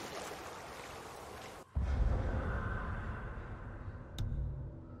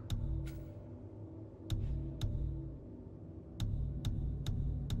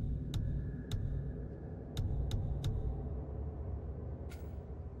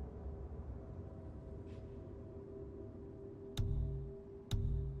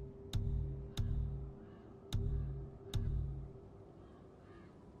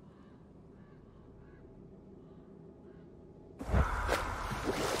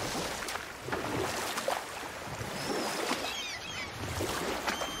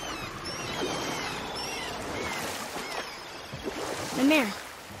 Mimir,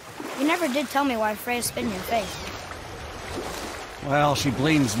 you never did tell me why Freya spit in your face. Well, she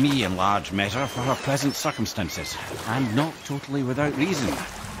blames me in large measure for her present circumstances, and not totally without reason.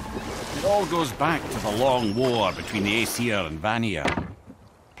 It all goes back to the long war between the Aesir and Vanir.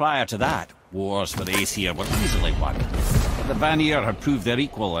 Prior to that, wars for the Aesir were easily won. But the Vanir had proved their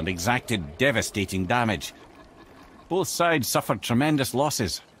equal and exacted devastating damage. Both sides suffered tremendous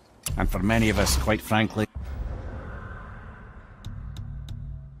losses, and for many of us, quite frankly,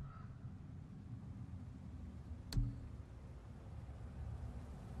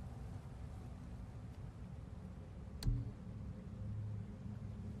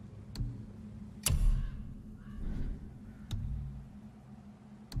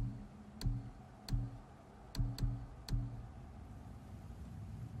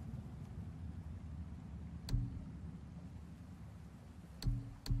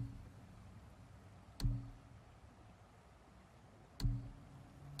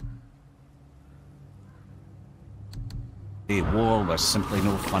 war was simply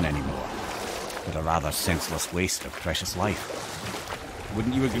no fun anymore, but a rather senseless waste of precious life.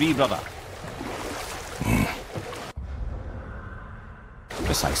 Wouldn't you agree, brother?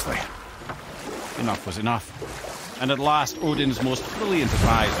 Precisely. Enough was enough. And at last, Odin's most brilliant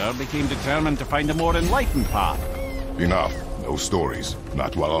advisor became determined to find a more enlightened path. Enough. No stories.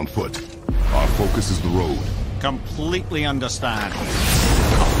 Not while on foot. Our focus is the road. Completely understand.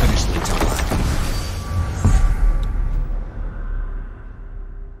 I'll finish later.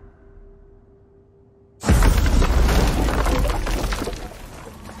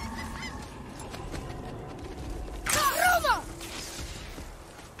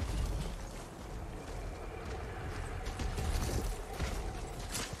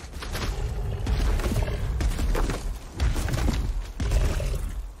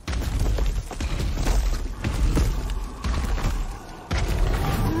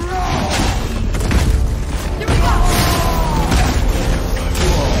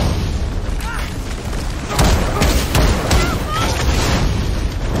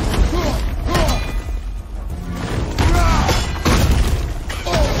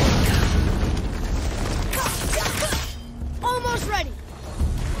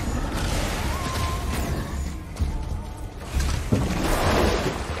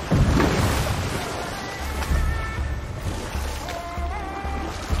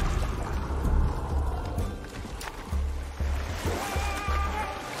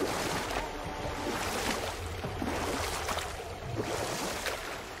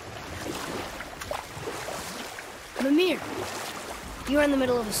 Mimir, you were in the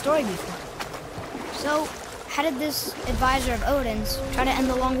middle of a story before. So, how did this advisor of Odin's try to end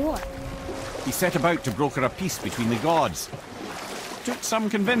the long war? He set about to broker a peace between the gods. Took some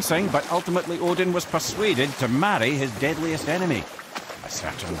convincing, but ultimately Odin was persuaded to marry his deadliest enemy, a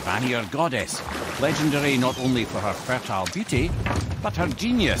certain Vanir goddess, legendary not only for her fertile beauty, but her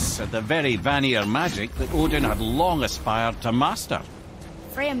genius at the very Vanir magic that Odin had long aspired to master.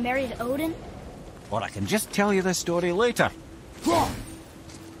 Freya married Odin? Or I can just tell you the story later.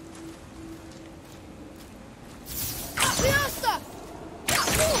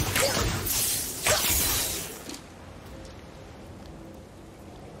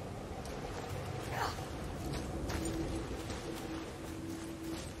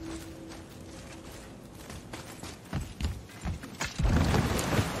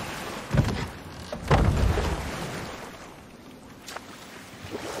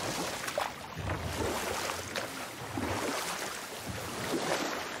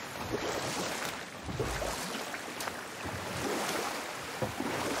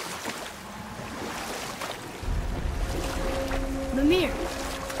 Mimir,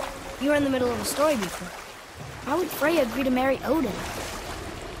 you were in the middle of a story before. Why would Freya agree to marry Odin?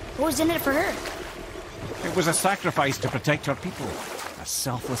 What was in it for her? It was a sacrifice to protect her people. A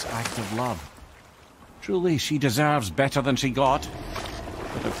selfless act of love. Truly, she deserves better than she got.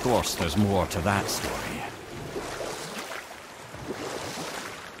 But of course, there's more to that story.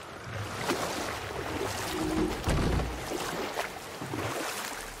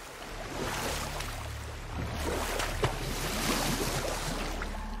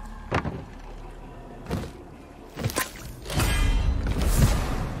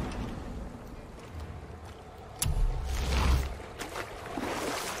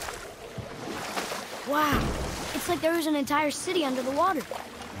 Wow, it's like there was an entire city under the water.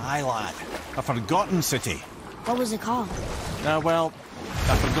 Aye, lad. A forgotten city. What was it called? Well,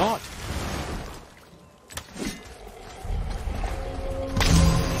 I forgot.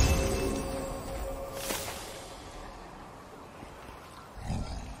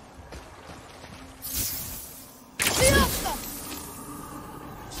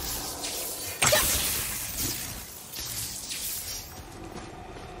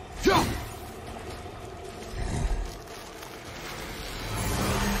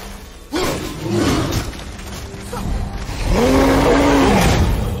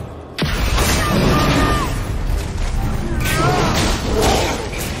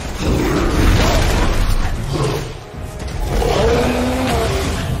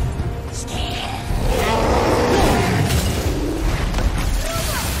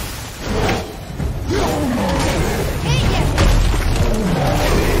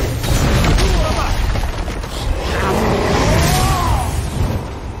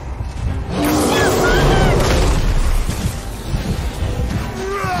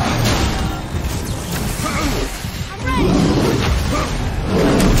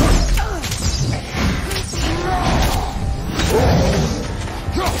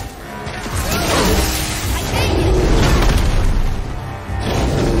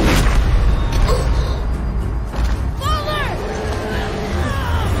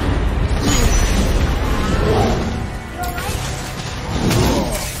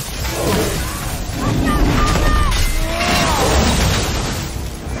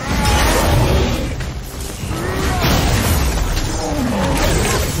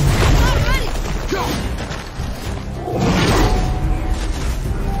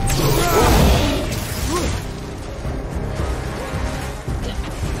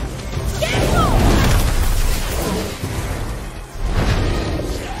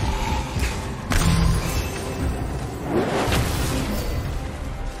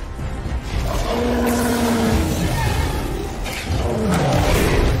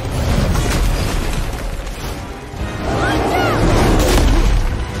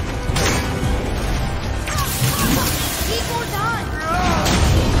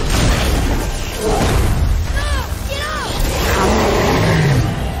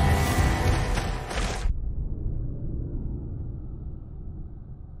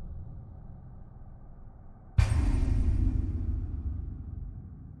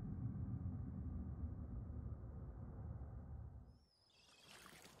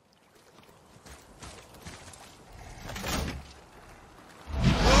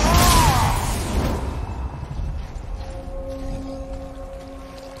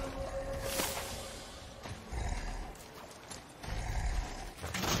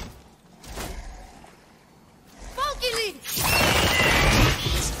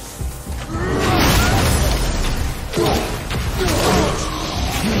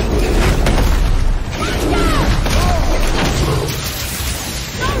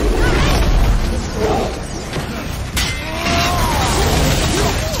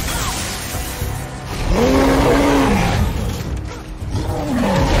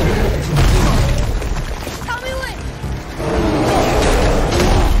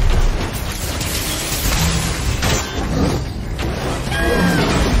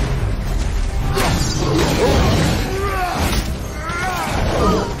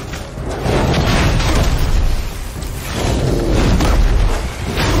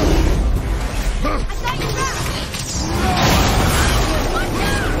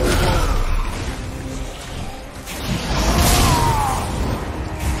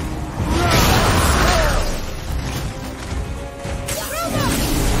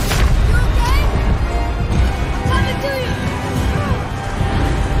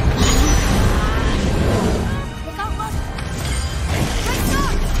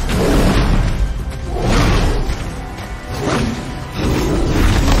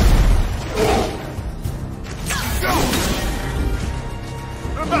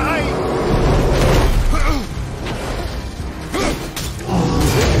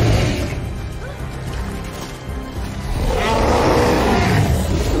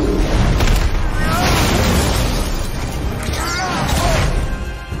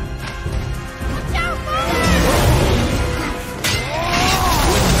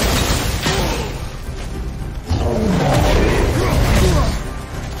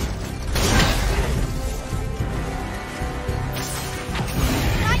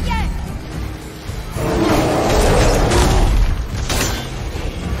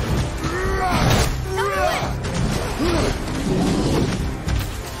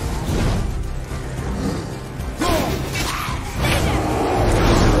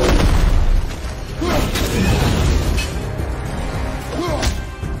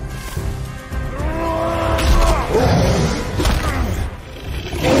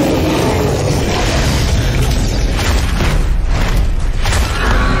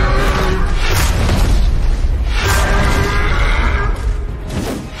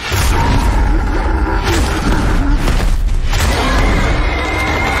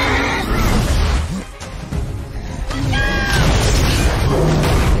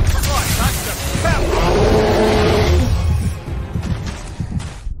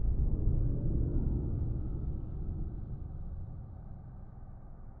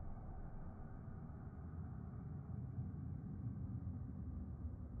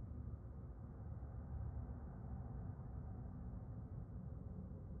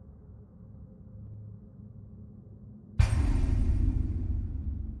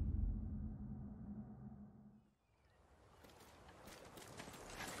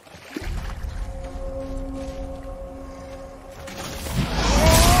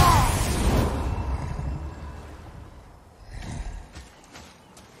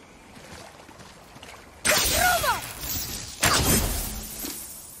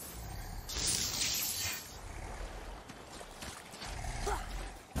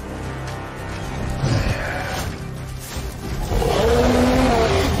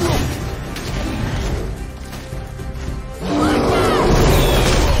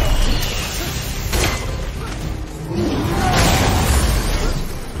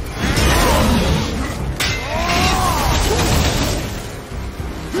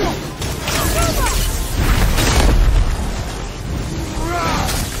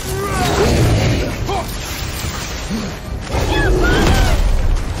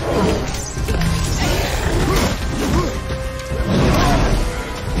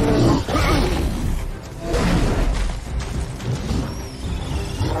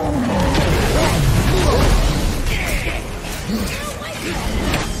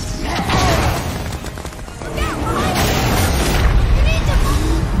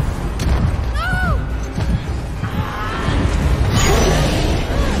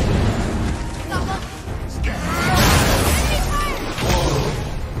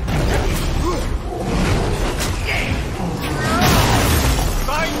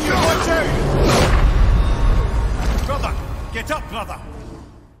 Get up, brother!